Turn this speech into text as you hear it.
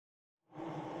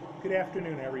Good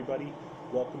afternoon, everybody.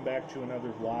 Welcome back to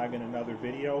another vlog and another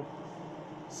video.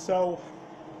 So,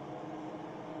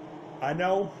 I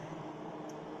know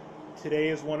today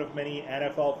is one of many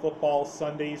NFL football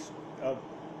Sundays.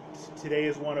 Today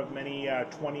is one of many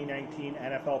 2019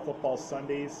 NFL football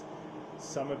Sundays.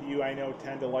 Some of you I know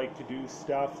tend to like to do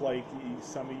stuff like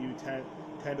some of you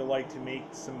tend to like to make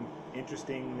some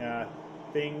interesting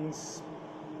things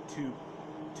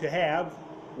to have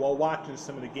while watching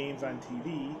some of the games on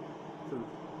TV.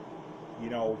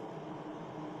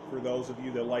 For those of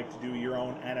you that like to do your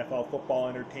own NFL football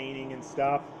entertaining and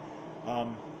stuff.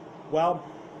 Well,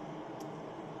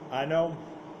 I know.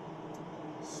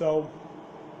 So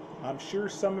I'm sure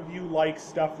some of you like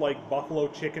stuff like buffalo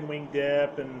chicken wing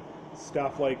dip and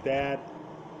stuff like that.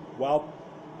 Well,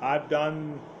 I've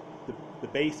done the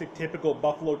basic typical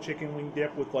buffalo chicken wing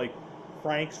dip with like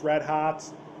Frank's Red Hot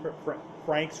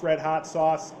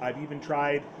sauce. I've even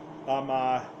tried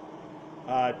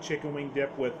chicken wing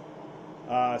dip with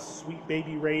Sweet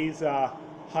Baby Ray's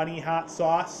honey hot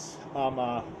sauce.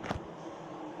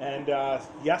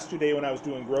 Yesterday when I was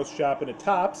doing grocery shopping at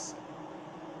Tops,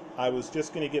 I was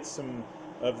just going to get some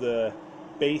of the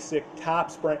basic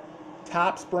Tops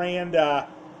brand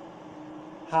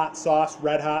hot sauce,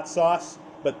 red hot sauce.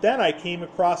 But then I came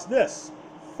across this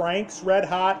Frank's Red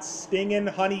Hot Stingin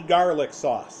honey garlic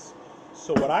sauce.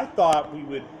 So what I thought we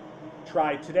would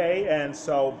try today, and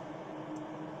so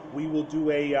we will do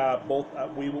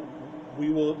we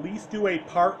will at least do a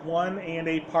part 1 and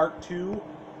a part 2,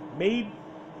 maybe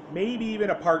even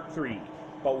a part 3,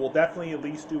 but we'll definitely at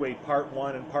least do a part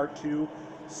 1 and part 2.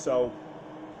 So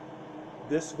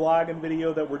this vlog and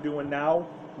video that we're doing now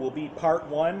will be part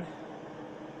 1,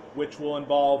 which will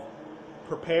involve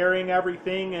preparing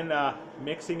everything and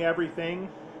mixing everything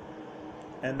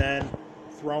and then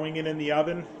throwing it in the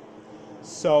oven.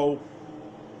 So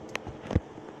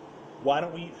why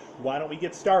don't we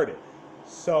get started?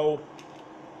 So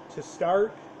to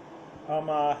start,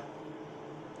 we're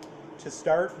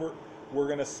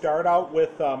going to start out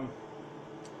with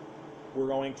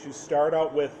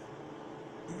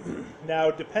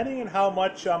now depending on how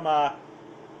much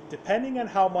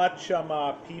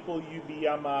people you be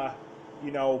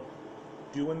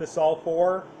doing this all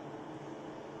for.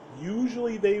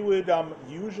 Usually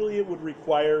usually it would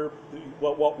require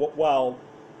well,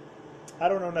 I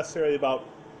don't know necessarily about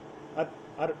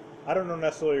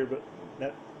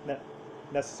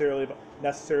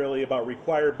necessarily about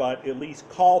required, but at least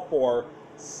call for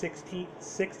 16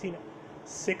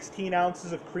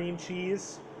 ounces of cream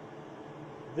cheese.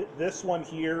 This one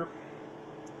here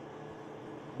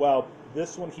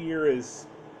is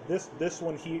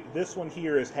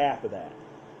half of that.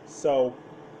 So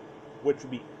which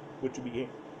would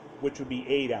be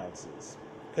 8 ounces.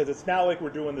 Because it's not like we're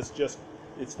doing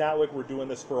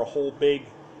this for a whole big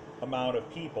amount of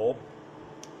people.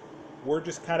 We're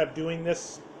just kind of doing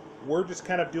this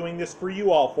for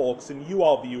you all folks and you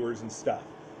all viewers and stuff.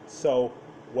 So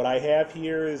what I have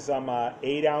here is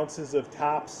 8 ounces of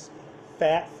Tops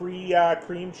fat-free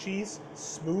cream cheese,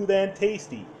 smooth and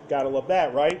tasty. Gotta love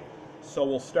that, right? So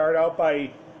we'll start out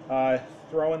by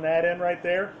throwing that in right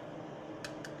there.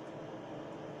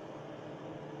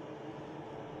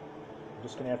 I'm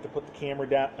just gonna have to put the camera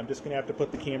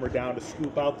down. To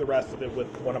scoop out the rest of it with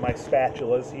one of my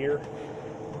spatulas here.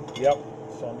 Yep.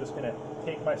 So I'm just gonna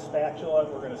take my spatula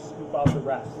and we're gonna scoop out the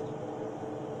rest.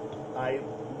 I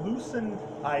loosened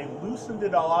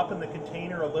it all up in the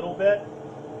container a little bit,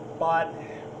 but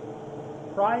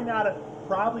probably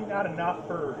not enough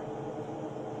for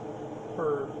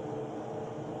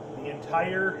the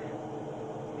entire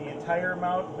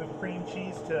amount of cream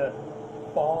cheese to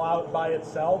fall out by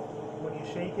itself when you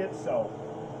shake it. So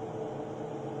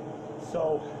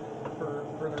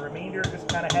for the remainder, just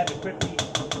kind of had to quickly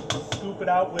scoop it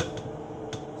out with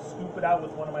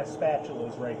one of my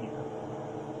spatulas right here.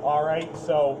 All right,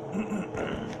 so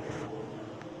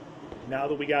now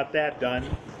that we got that done,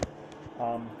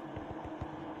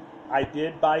 I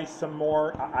did buy some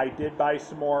more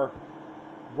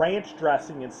ranch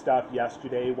dressing and stuff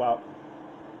yesterday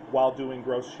while doing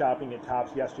grocery shopping at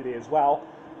Tops yesterday as well.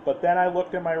 But then I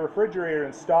looked in my refrigerator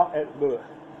and saw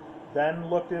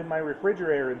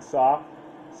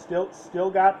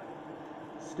still got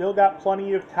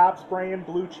plenty of Tops brand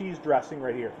blue cheese dressing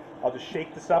right here. I'll just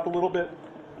shake this up a little bit,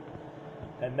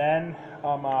 and then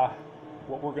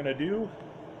what we're gonna do,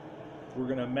 we're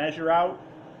gonna measure out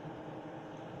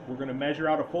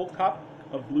a full cup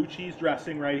of blue cheese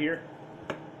dressing right here.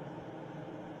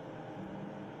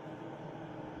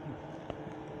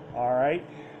 All right.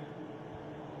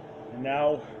 And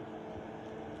now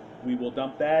we will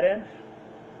dump that in.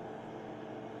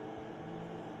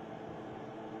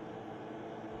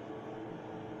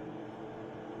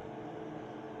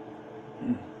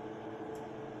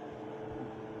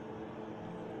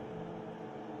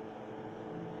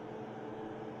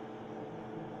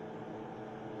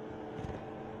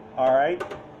 All right.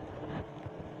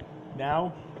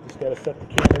 Now, just got to set the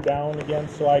camera down again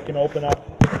so I can open up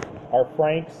our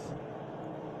Frank's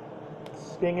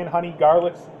Stingin honey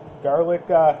garlic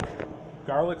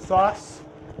sauce.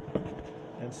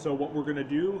 And so what we're going to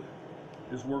do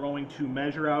is we're going to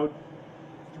measure out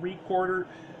three-quarter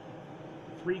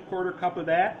cup of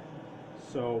that.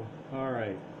 So, all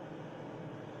right.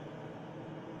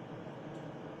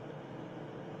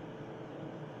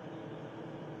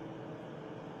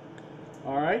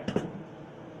 All right.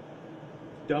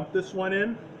 Dump this one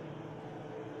in.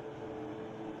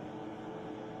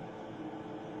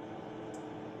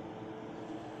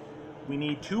 We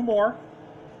need 2 more.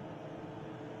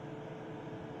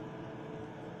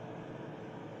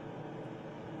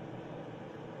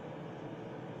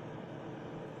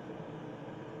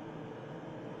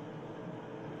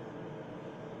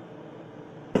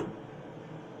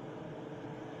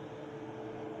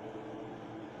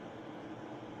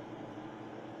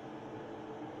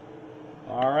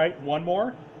 All right, 1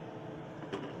 more.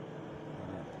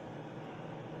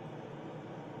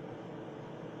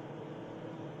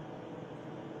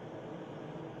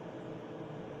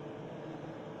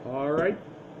 All right,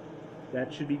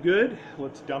 that should be good.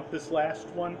 Let's dump this last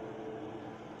one.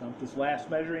 Dump this last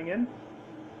measuring in.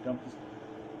 Dump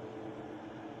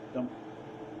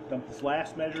this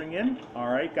last measuring in. All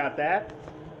right, got that.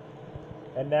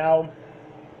 And now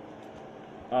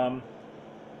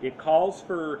it calls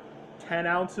for 10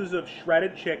 ounces of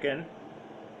shredded chicken,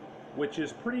 which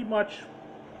is pretty much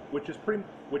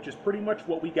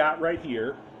what we got right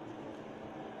here.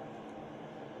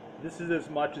 This is as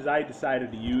much as I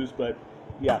decided to use, but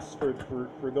yes, for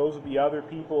those of the other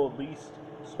people, at least,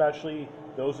 especially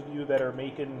those of you that are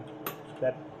making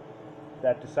that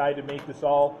decide to make this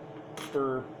all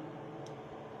for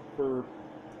a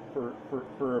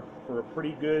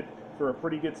pretty good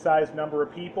sized number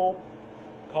of people,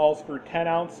 calls for 10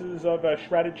 ounces of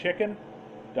shredded chicken.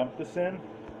 Dump this in.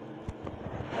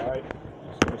 All right,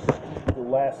 just going to scoop the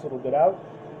last little bit out.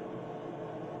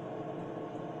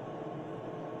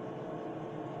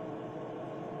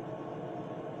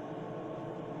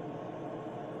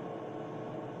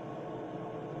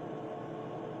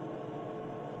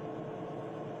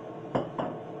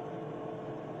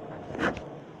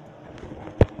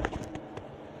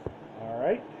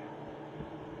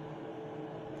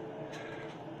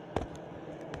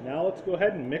 Now let's go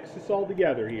ahead and mix this all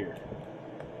together here.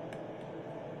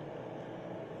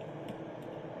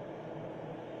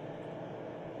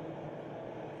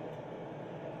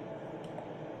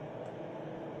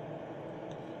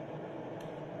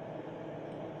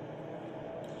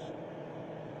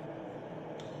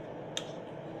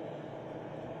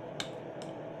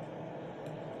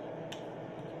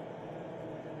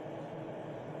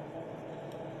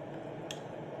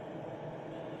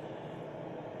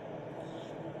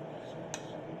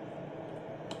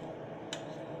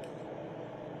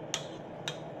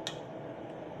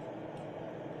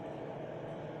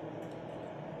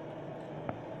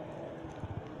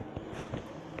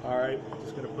 Alright,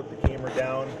 just going to put the camera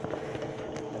down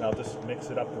and I'll just mix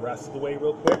it up the rest of the way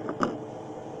real quick.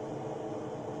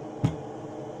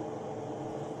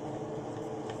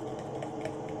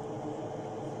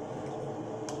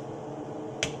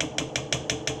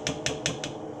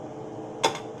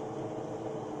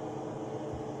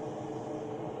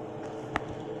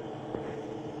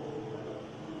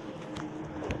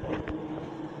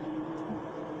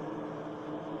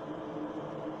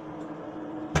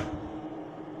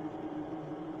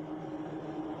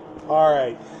 All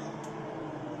right.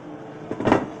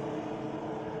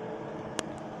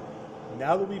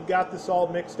 Now that we've got this all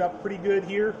mixed up pretty good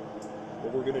here,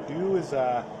 what we're going to do is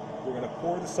we're going to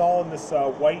pour this all in this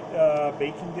white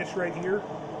baking dish right here.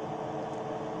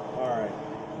 All right.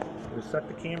 I'm going to set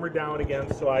the camera down again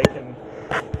so I can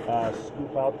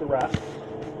scoop out the rest.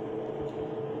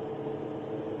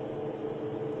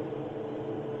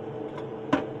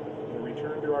 I'm going to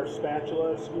return to our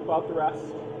spatula, scoop out the rest.